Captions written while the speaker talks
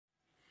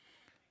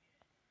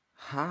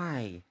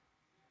Hi.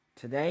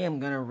 Today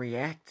I'm gonna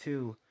react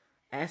to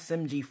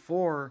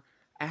SMG4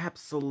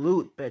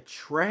 Absolute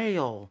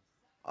Betrayal.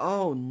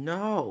 Oh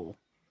no.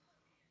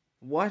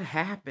 What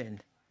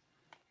happened?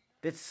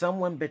 Did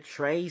someone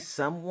betray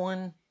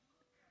someone?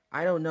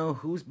 I don't know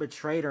who's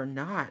betrayed or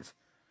not,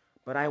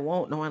 but I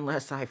won't know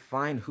unless I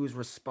find who's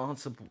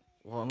responsible.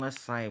 Well,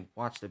 unless I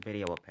watch the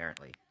video,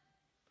 apparently.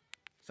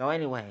 So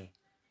anyway,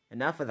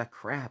 enough of the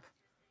crap.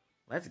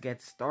 Let's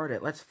get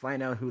started. Let's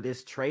find out who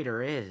this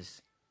traitor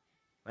is.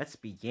 Let's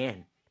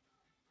begin.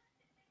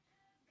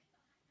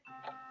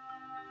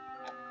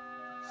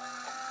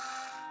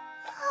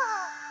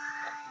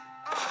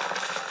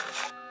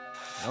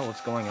 Oh,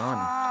 what's going on?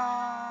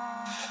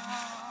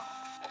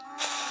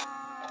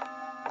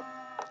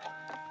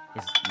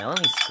 Is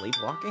Melanie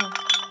sleepwalking?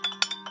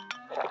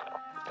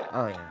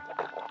 Oh, yeah.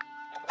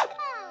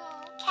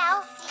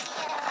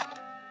 Calcium.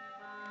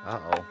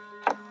 Uh-oh.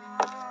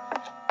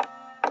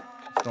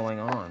 What's going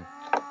on?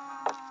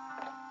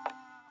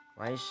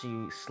 Why is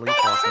she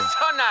sleepwalking?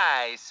 So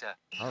nice.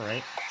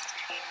 Alright.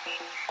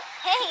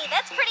 Hey,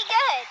 that's pretty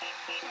good.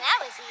 That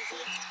was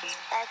easy.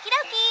 Okie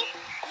dokie.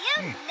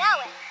 You know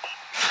it.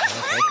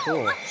 Okay,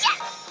 cool.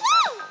 Yes!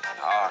 Woo!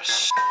 Oh,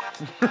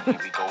 here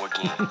we go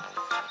again.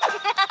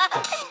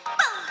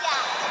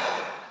 Booyah!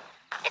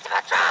 It's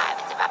about drive.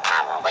 It's about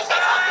power. We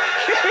stay hungry.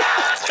 We get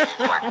out.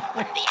 Work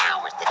the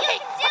hours to You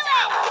take. can do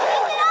it!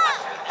 Keep it up!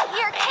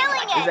 You're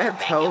killing it! Is that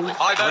Toad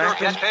I better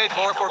rapping? get paid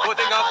more for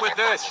putting up with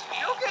this.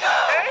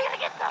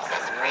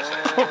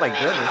 Oh my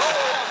goodness.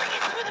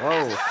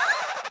 Whoa.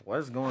 What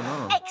is going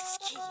on?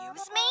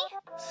 Excuse me?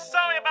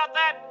 Sorry about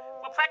that.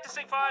 We're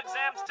practicing for our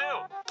exams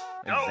too.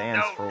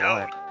 Exams for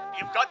what?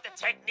 You've got the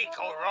technique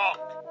all wrong.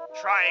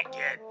 Try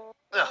again.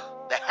 Ugh,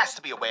 there has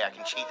to be a way I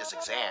can cheat this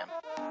exam.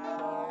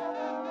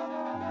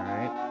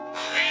 Alright.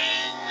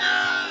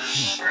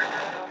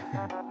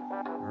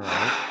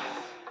 Alright.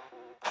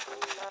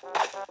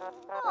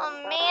 Oh,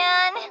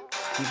 man.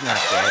 He's not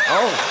dead.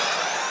 Oh!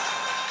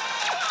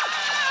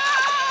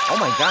 Oh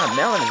my god,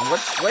 Melanie,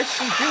 what's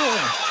she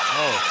doing?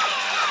 Oh.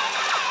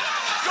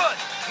 Good.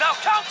 Now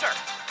counter.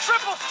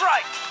 Triple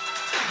strike.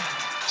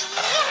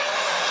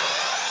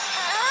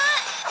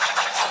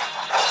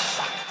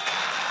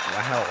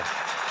 Wow.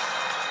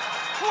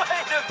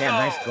 Way to Yeah, go.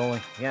 nice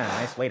going. Yeah,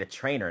 nice way to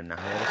train her,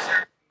 Niles.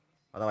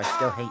 Although I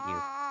still hate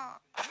you.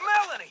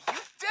 Melanie,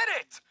 you did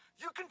it.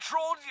 You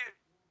controlled you.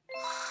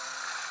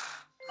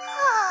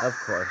 Of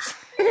course.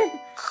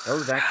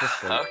 Goes back to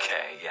sleep.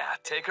 Okay, yeah,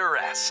 take a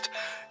rest.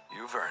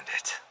 You've earned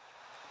it.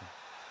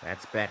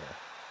 That's better.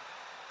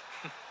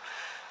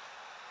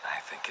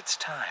 I think it's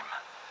time.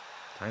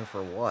 Time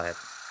for what?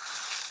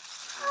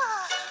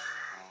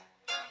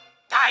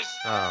 Guys,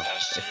 Oh, there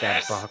she it's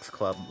that is. box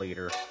club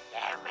leader.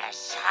 The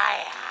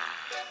Messiah.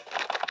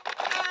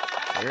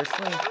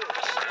 Seriously?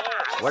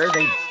 What are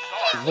they...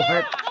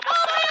 What?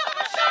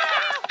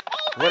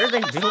 What are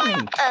they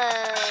doing?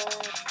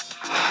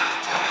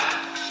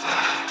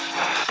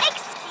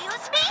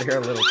 Excuse me? They're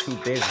a little too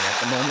busy at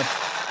the moment.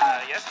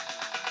 Yes.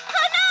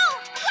 Oh, no!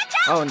 Watch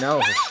out! Oh no.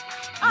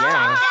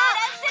 Yeah.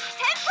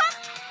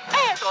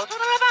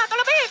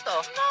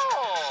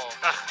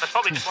 They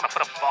probably just want to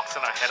put a box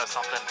in her head or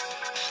something.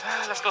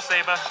 Let's go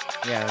save her.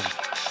 Yeah.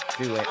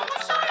 Do it.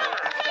 Let's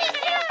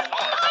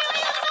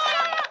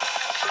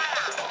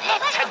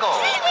go.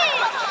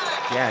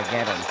 Yeah,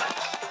 get him.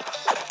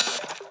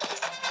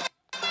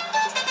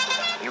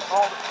 You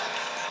called?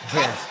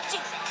 Yes. Do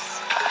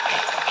this.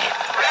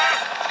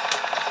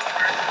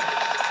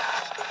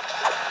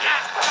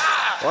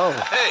 Whoa.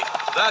 Hey,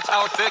 that's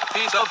our thick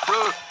piece of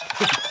fruit.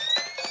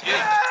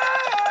 Yeah.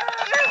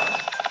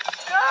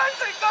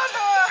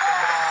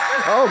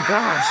 Oh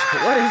gosh.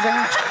 What is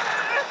that?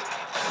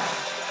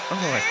 Oh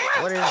my.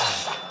 What is that?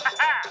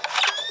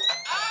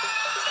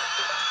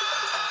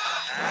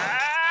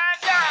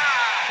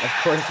 Of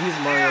course, he's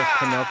Mario's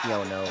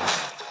Pinocchio nose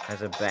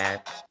as a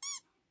bat.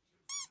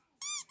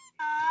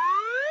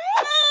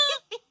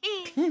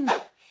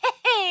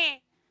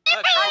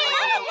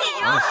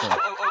 Awesome.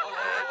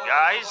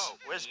 Guys,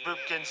 where's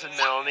Boopkins and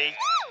Melanie?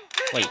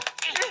 Wait.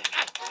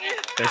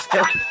 They're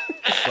still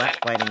slap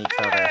fighting each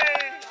other.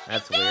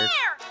 That's weird.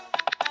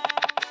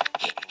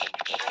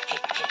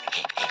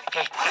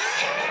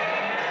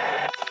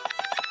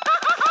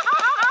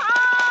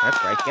 That's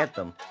right, get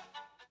them.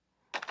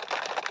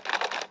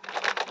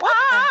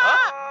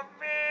 Oh,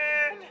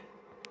 man.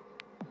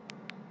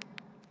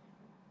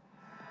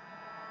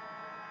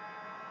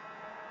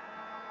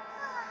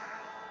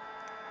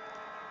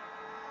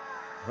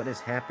 What is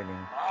happening?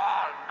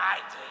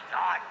 Almighty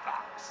God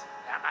box.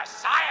 The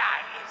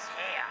Messiah is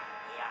here.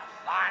 We are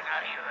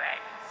finally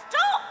ready.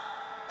 Stop!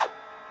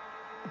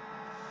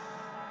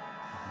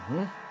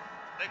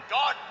 The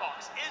God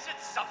box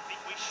isn't something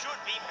we should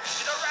be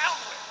messing around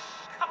with.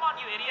 Come on,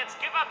 you idiots,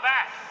 give her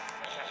back.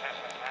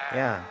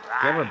 Yeah,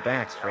 give her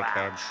back,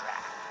 frickhead.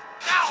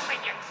 Now,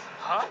 minions.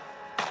 Huh?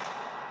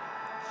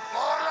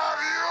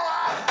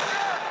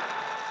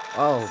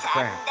 Oh,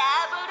 crap.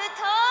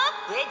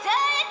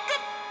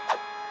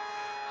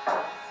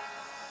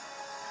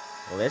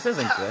 Well, this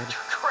isn't good.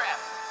 Crap!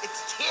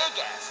 It's tear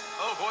gas.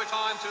 Oh boy,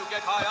 time to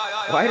get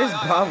high. Why is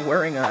Bob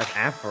wearing an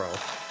afro?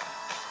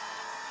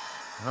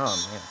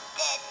 Oh, man.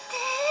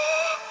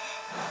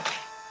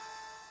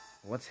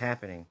 What's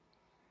happening?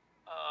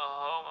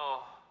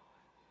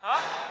 Huh?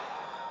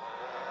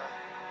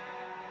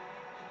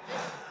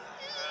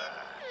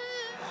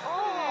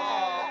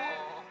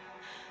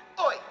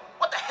 Oi!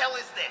 What the hell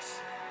is this?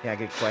 Yeah,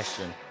 good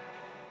question.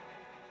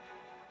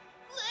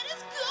 Let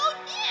us go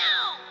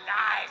now!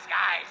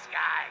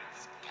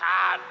 Guys,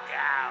 calm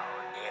down.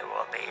 It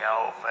will be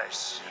over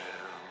soon.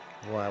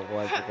 What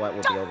will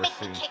be Don't over make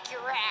soon? me kick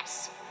your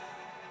ass.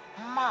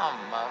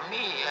 Mamma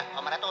mia!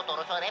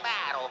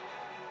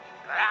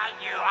 Glad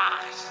you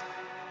asked.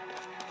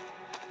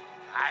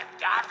 I'm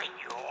gathering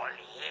you all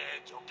here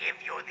to give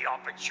you the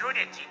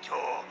opportunity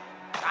to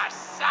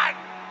ascend.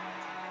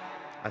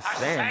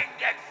 Ascend?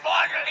 And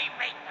finally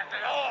meet the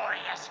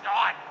glorious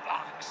God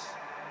Box.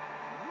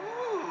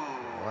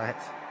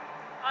 What?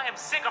 I am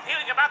sick of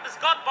hearing about this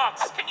god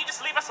box. Can you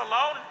just leave us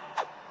alone?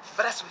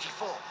 But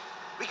SMG4,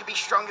 we could be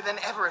stronger than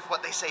ever if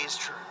what they say is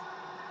true.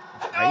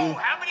 Are you,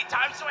 How many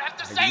times do I have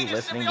to are say you this?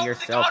 listening If to we open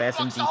the yourself, God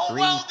Box, the whole SMG3?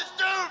 world is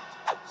doomed.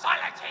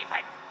 Silent,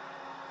 Ethan.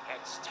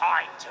 It's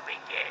time to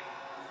begin.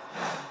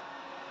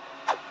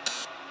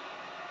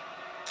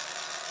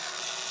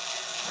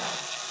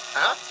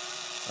 Huh?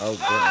 Oh,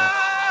 goodness.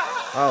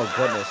 Oh,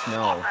 goodness,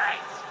 no. Alright,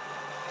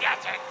 get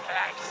in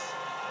place.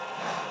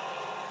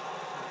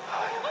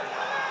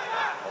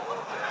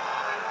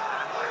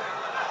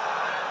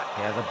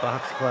 Yeah, the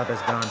box club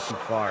has gone too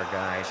far,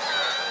 guys.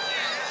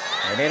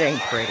 And it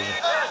ain't pretty.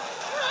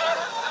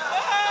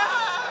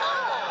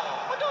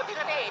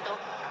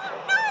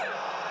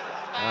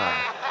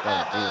 Ah,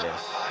 don't do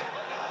this.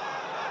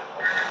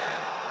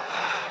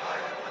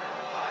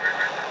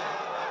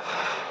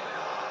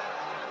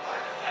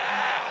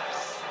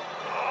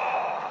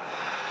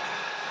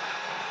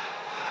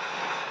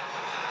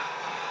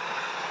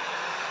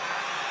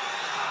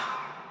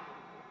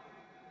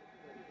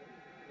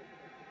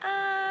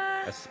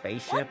 A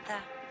spaceship?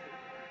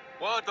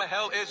 What the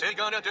hell is he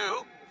gonna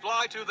do?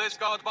 Fly to this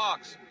god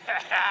box.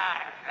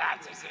 That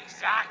is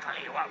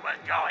exactly what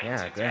we're going Yeah,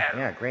 to great, do.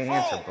 yeah, great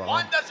answer, Oh, Bob.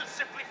 one doesn't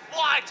simply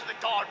fly to the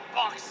god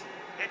box.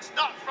 It's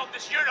not from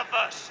this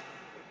universe.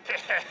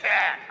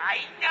 I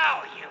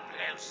know, you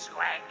blue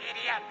square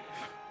idiot.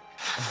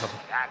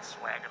 That's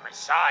where the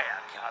Messiah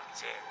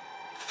comes in.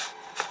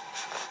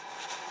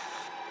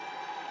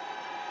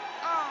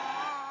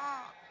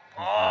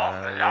 Oh,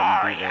 let me do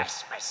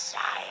glorious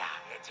Messiah.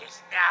 It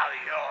is now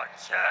your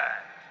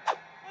turn. What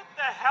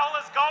the hell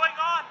is going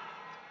on?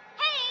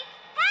 Hey,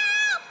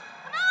 help!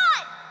 Come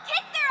on!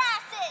 Kick their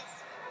asses!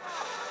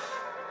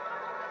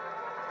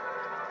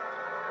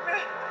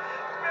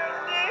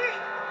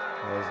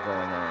 What is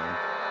going on?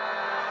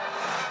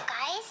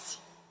 Guys,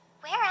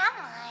 where am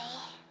I?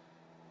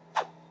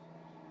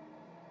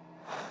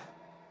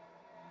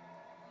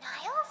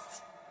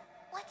 Niles?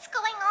 What's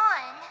going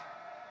on?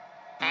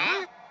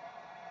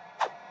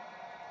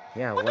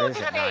 Yeah, what is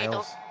it,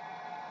 Niles?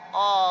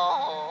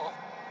 Oh.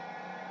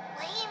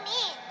 What do you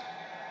mean?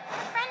 My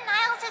friend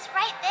Niles is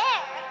right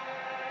there.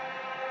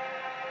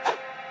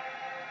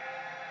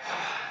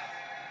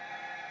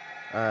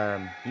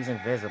 He's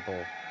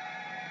invisible.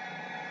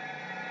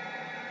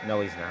 No,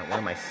 he's not. What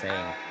am I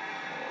saying?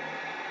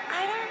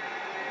 I don't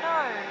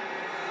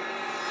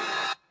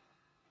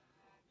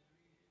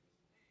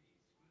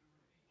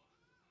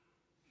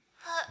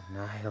know.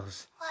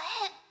 Niles.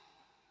 What?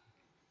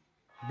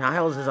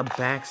 Niles is a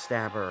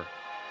backstabber.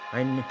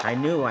 I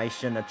knew I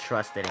shouldn't have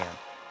trusted him.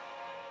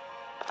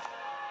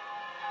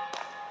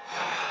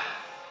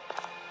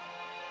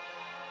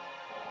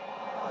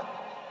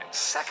 And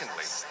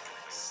secondly,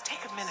 take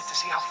a minute to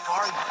see how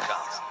far you've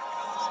come.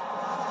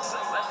 So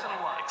lesson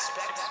one,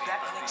 expect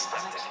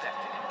unexpected.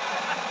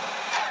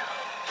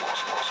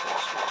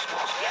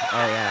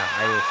 Oh yeah,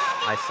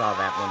 I saw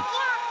that one.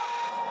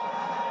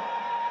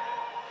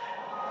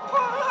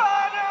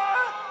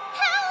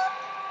 Help!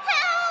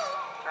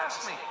 Help!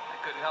 Trust me, I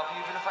couldn't help you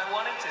even if I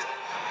wanted to.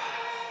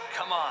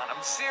 Come on,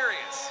 I'm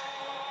serious.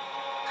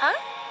 Huh?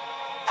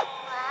 What?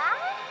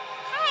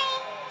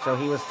 Hey. So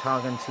he was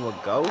talking to a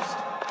ghost?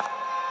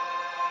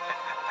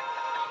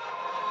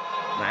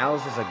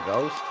 Niles is a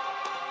ghost?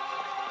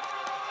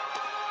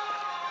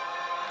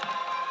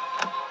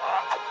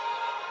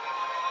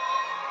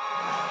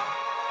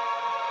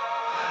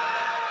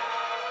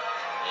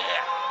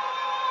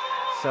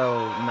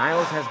 So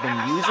Niles has been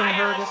using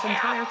her this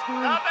entire The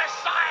time?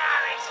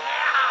 Messiah is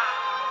here!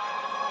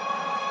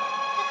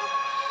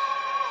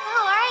 Who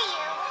are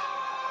you?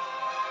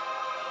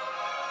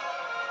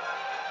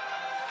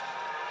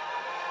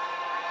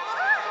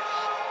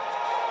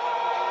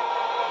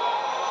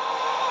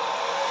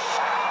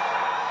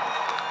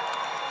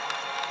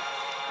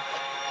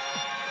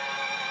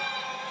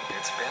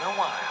 It's been a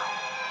while.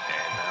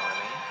 And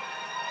Melanie?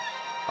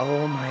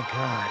 Oh my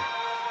god.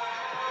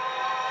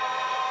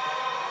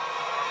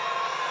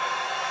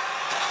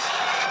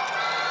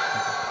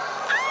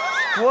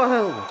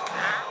 Whoa!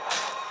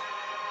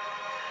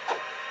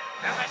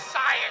 The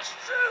Messiah's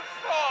true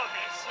form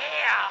is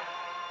here!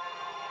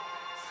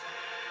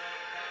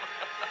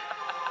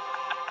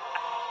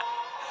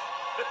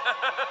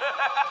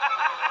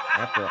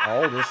 After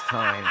all this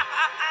time.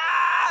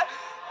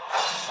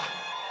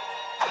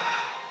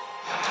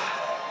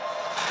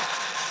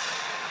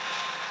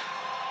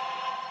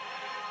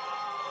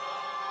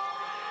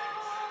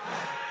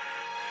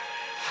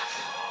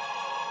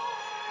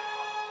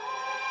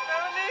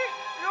 Melanie,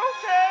 you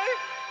okay?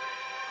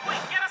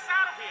 Wait, get us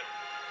out of here!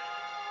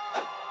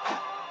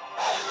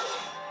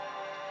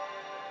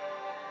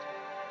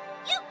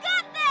 You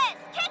got this!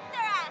 Kick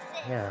their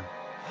asses! Yeah.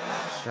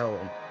 Show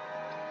them.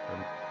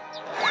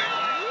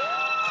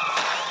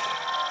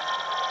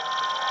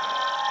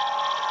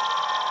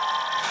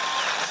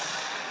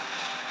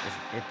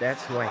 If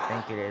that's who I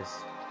think it is.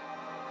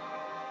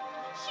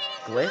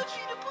 Glitch?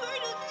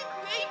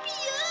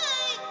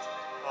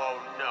 Oh,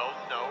 no.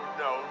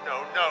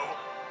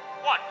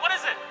 What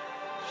is it?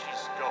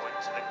 She's going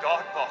to the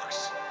God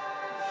box.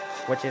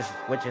 Which is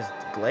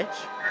Glitch?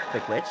 The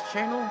Glitch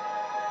channel?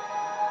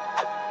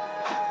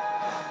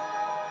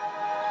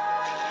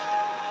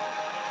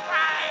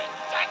 Right,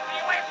 take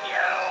me with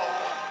you!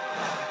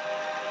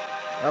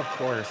 Of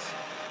course.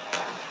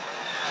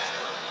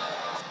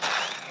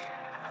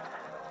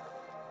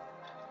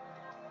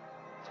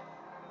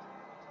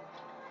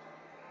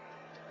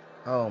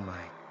 Oh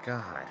my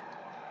god.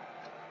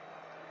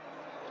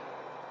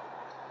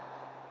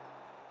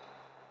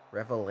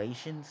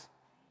 Revelations?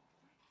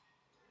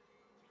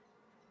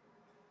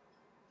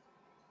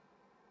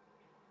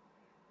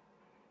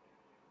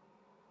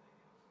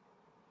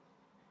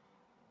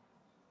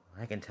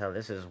 I can tell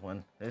this is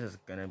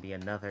gonna be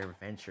another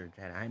adventure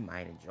that I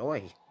might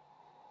enjoy.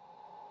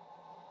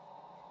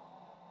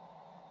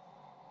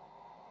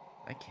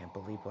 I can't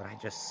believe what I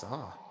just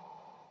saw.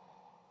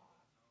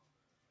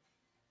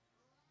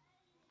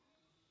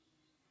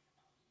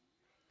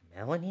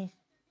 Melanie?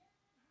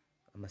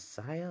 A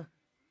Messiah?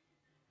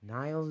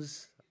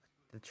 Niles?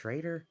 The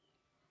traitor?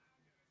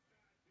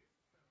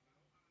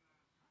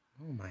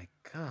 Oh my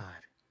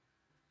god.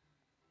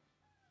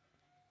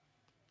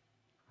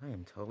 I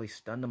am totally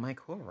stunned to my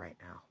core right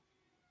now.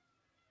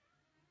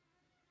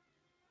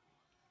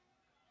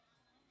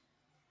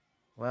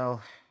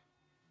 Well,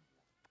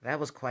 that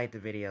was quite the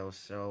video,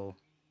 so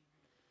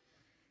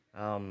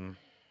I'm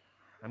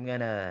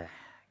gonna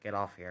get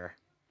off here.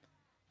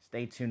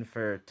 Stay tuned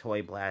for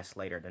Toy Blast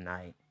later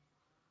tonight.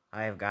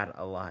 I have got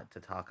a lot to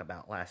talk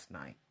about last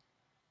night.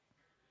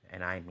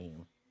 And I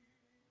mean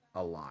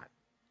a lot.